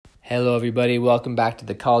Hello, everybody. Welcome back to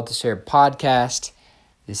the Call to Serve podcast.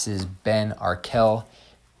 This is Ben Arkell.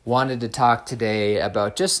 Wanted to talk today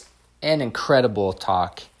about just an incredible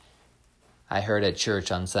talk I heard at church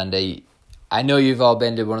on Sunday. I know you've all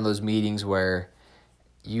been to one of those meetings where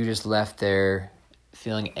you just left there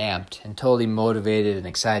feeling amped and totally motivated and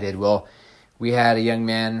excited. Well, we had a young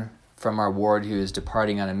man from our ward who is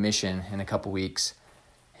departing on a mission in a couple weeks,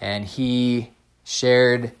 and he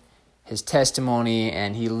shared his testimony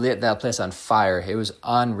and he lit that place on fire. It was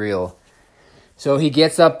unreal. So he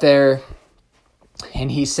gets up there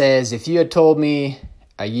and he says, if you had told me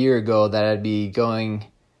a year ago that I'd be going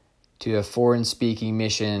to a foreign speaking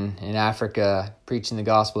mission in Africa, preaching the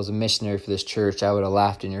gospel as a missionary for this church, I would have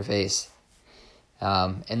laughed in your face.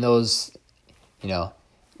 And those,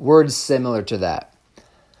 words similar to that.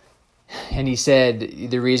 And he said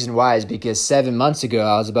the reason why is because 7 months ago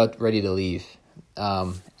I was about ready to leave.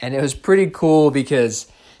 And it was pretty cool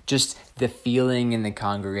because just the feeling in the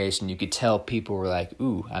congregation, you could tell people were like,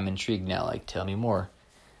 ooh, I'm intrigued now, like tell me more.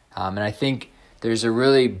 And I think there's a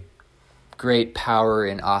really great power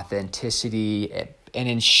in authenticity and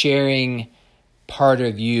in sharing part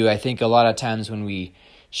of you. I think a lot of times when we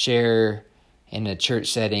share in a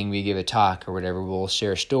church setting, we give a talk or whatever, we'll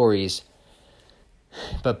share stories.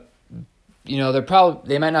 But they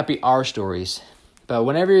might not be our stories, but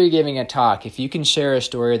whenever you're giving a talk, if you can share a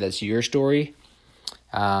story that's your story,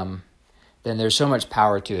 then there's so much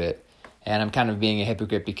power to it. And I'm kind of being a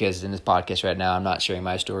hypocrite because in this podcast right now, I'm not sharing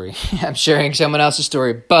my story. I'm sharing someone else's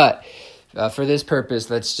story. But for this purpose,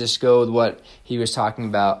 let's just go with what he was talking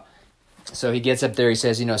about. So he gets up there, he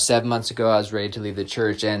says, 7 months ago, I was ready to leave the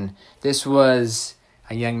church. And this was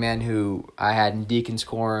a young man who I had in Deacon's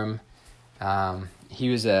Quorum. He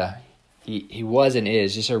was and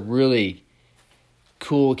is just a really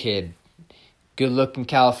cool kid, good-looking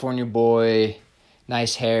California boy,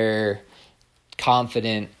 nice hair,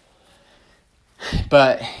 confident.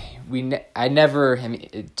 But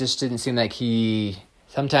it just didn't seem like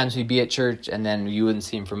sometimes we'd be at church and then you wouldn't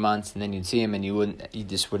see him for months, and then you'd see him and you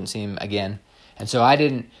just wouldn't see him again. And so I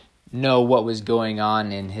didn't know what was going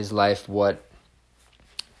on in his life, what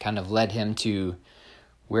kind of led him to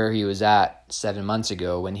where he was at 7 months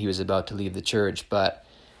ago when he was about to leave the church. But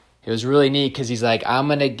it was really neat because he's like,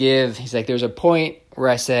 there's a point where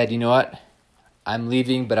I said, you know what, I'm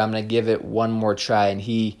leaving, but I'm going to give it one more try. And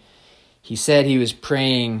he said he was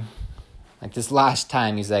praying like this last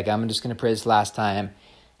time. He's like, I'm just going to pray this last time.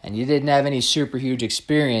 And he didn't have any super huge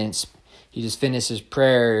experience. He just finished his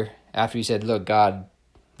prayer after he said, look, God,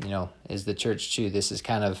 is the church true? This is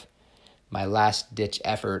kind of my last ditch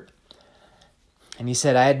effort. And he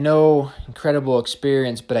said, I had no incredible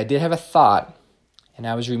experience, but I did have a thought. And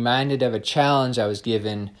I was reminded of a challenge I was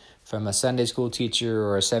given from a Sunday school teacher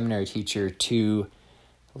or a seminary teacher to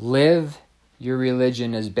live your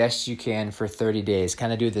religion as best you can for 30 days,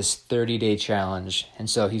 kind of do this 30-day challenge. And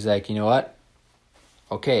so he's like, you know what?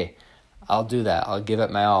 Okay, I'll do that. I'll give it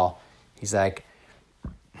my all. He's like,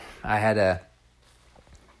 I had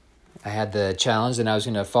the challenge and I was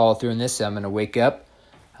going to follow through in this. So I'm going to wake up.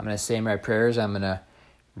 I'm going to say my prayers. I'm going to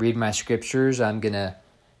read my scriptures. I'm going to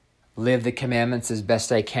live the commandments as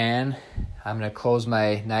best I can. I'm going to close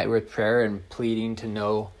my night with prayer and pleading to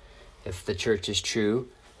know if the church is true.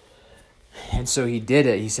 And so he did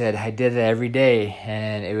it. He said, I did it every day,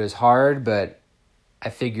 and it was hard, but I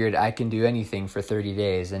figured I can do anything for 30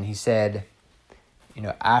 days. And he said,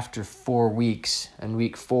 after 4 weeks, in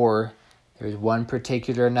week 4, there was one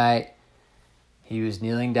particular night, he was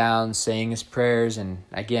kneeling down, saying his prayers, and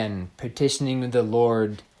again, petitioning the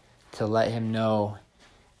Lord to let him know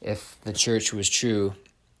if the church was true.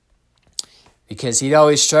 Because he'd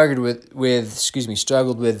always struggled with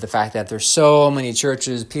the fact that there's so many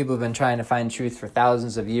churches. People have been trying to find truth for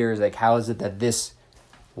thousands of years. Like, how is it that this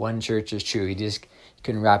one church is true? He just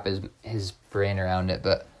couldn't wrap his brain around it,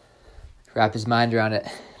 but wrap his mind around it.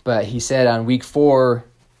 But he said on week 4,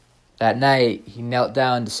 that night, he knelt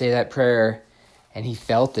down to say that prayer, and he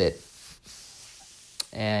felt it.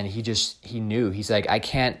 And he knew. He's like, I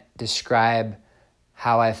can't describe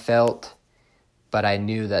how I felt, but I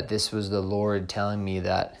knew that this was the Lord telling me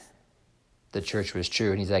that the church was true.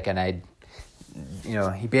 And he's like, and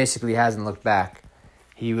he basically hasn't looked back.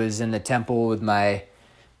 He was in the temple with my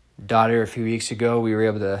daughter a few weeks ago. We were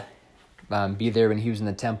able to be there when he was in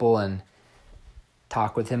the temple and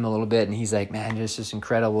talk with him a little bit. And he's like, man, it's just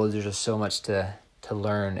incredible. There's just so much to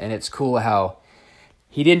learn. And it's cool how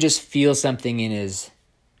he didn't just feel something in his,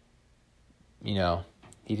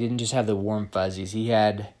 he didn't just have the warm fuzzies. He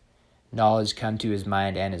had knowledge come to his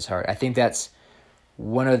mind and his heart. I think that's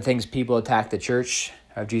one of the things people attack the church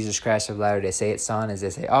of Jesus Christ of Latter-day Saints on is they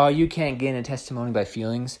say, oh, you can't gain a testimony by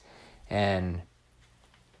feelings. And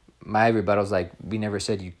my rebuttal is like, we never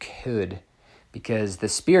said you could, because the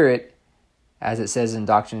Spirit, as it says in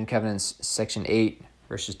Doctrine and Covenants, section 8,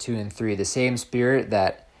 verses 2 and 3, the same Spirit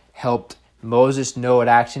that helped Moses know what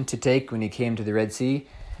action to take when he came to the Red Sea,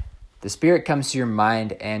 the Spirit comes to your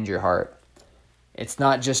mind and your heart. It's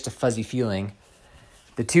not just a fuzzy feeling.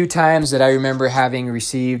 The 2 times that I remember having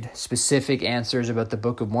received specific answers about the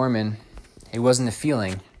Book of Mormon, it wasn't a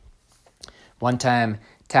feeling. One time,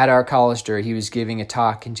 Tad R. Collister, he was giving a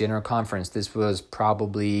talk in General Conference. This was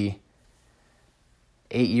probably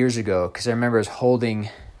 8 years ago, because I remember I was holding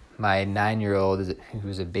my 9-year-old, who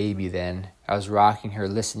was a baby then. I was rocking her,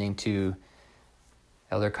 listening to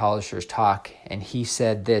Elder Collister's talk, and he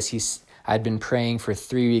said this. I'd been praying for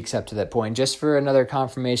 3 weeks up to that point, just for another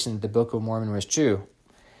confirmation that the Book of Mormon was true.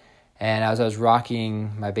 And as I was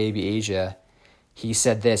rocking my baby Asia, he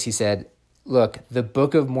said this. He said, look, the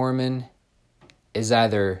Book of Mormon is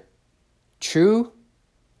either true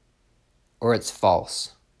or it's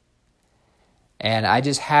false. And I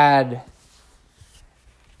just had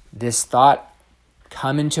this thought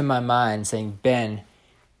come into my mind saying, Ben,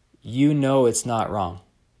 you know it's not wrong.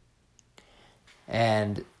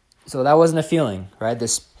 And so that wasn't a feeling, right?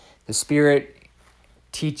 The Spirit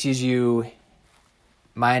teaches you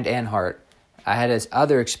mind and heart. I had this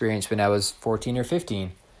other experience when I was 14 or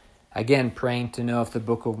 15. Again, praying to know if the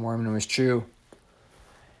Book of Mormon was true.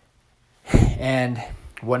 And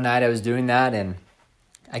one night I was doing that and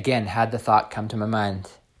again had the thought come to my mind,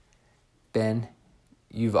 Ben,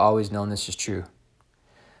 you've always known this is true.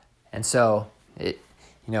 And so,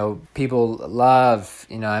 people love,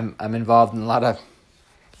 I'm involved in a lot of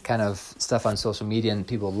kind of stuff on social media, and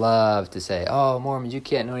people love to say, oh, Mormons, you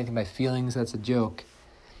can't know anything by feelings, that's a joke.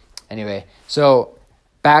 Anyway, so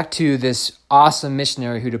back to this awesome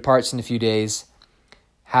missionary who departs in a few days.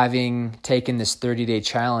 Having taken this 30-day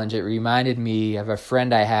challenge, it reminded me of a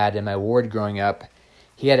friend I had in my ward growing up.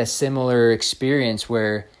 He had a similar experience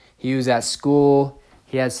where he was at school,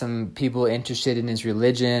 he had some people interested in his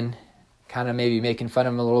religion, kind of maybe making fun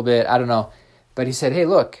of him a little bit, I don't know. But he said, hey,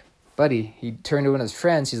 look, buddy, he turned to one of his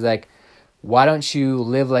friends, he's like, why don't you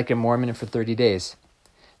live like a Mormon for 30 days?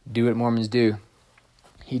 Do what Mormons do.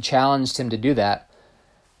 He challenged him to do that.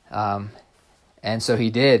 And so he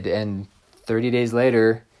did, and 30 days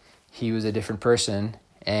later, he was a different person,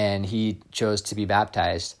 and he chose to be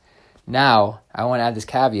baptized. Now, I want to add this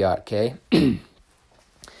caveat, okay?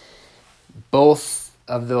 Both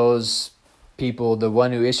of those people, the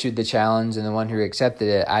one who issued the challenge and the one who accepted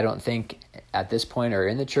it, I don't think at this point are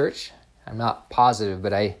in the church. I'm not positive,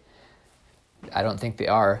 but I don't think they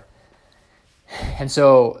are. And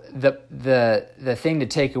so the thing to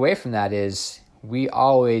take away from that is we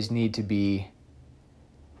always need to be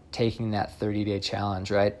taking that 30-day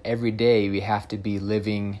challenge, right? Every day we have to be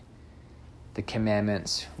living the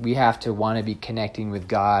commandments. We have to want to be connecting with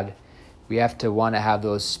God. We have to want to have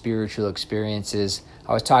those spiritual experiences.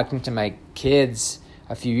 I was talking to my kids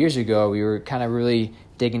a few years ago. We were kind of really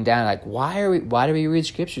digging down, like, why do we read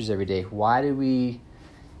scriptures every day? Why do we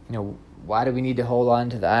need to hold on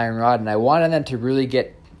to the iron rod? And I wanted them to really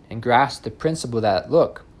get and grasp the principle that,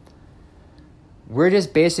 look, we're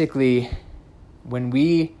just basically, when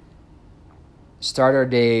we start our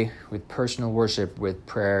day with personal worship, with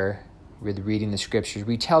prayer, with reading the scriptures,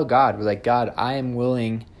 we tell God, we're like, God, I am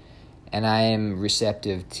willing and I am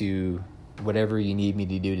receptive to whatever you need me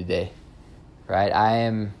to do today, right?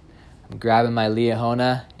 I'm grabbing my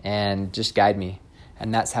Liahona and just guide me.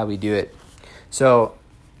 And that's how we do it. So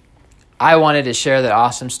I wanted to share that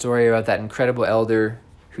awesome story about that incredible elder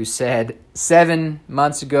who said, 7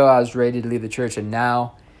 months ago, I was ready to leave the church, and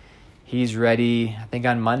now he's ready. I think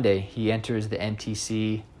on Monday, he enters the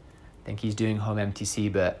MTC. I think he's doing home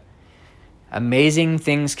MTC, but amazing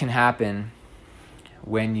things can happen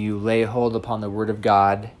when you lay hold upon the Word of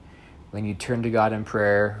God, when you turn to God in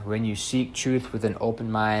prayer, when you seek truth with an open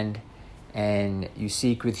mind, and you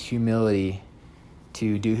seek with humility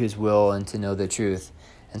to do His will and to know the truth.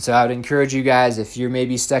 And so I would encourage you guys, if you're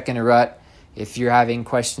maybe stuck in a rut, if you're having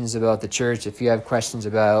questions about the church, if you have questions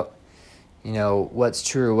about, what's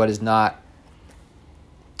true or what is not,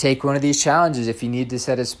 take one of these challenges. If you need to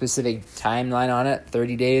set a specific timeline on it,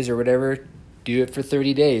 30 days or whatever, do it for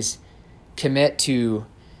 30 days. Commit to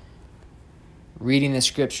reading the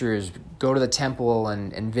scriptures, go to the temple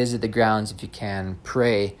and visit the grounds if you can,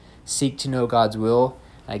 pray, seek to know God's will.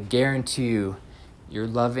 I guarantee you, your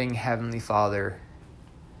loving Heavenly Father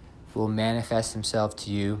will manifest Himself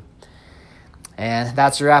to you. And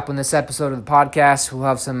that's a wrap on this episode of the podcast. We'll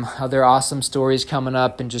have some other awesome stories coming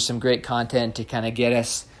up and just some great content to kind of get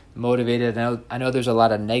us motivated. I know there's a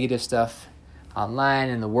lot of negative stuff online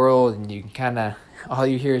in the world, and you can kind of, all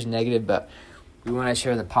you hear is negative, but we want to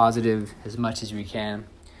share the positive as much as we can.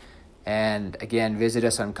 And again, visit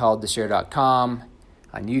us on calledtoshare.com,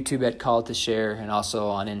 on YouTube at Called to Share, and also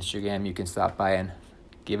on Instagram. You can stop by and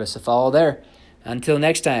give us a follow there. Until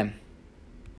next time.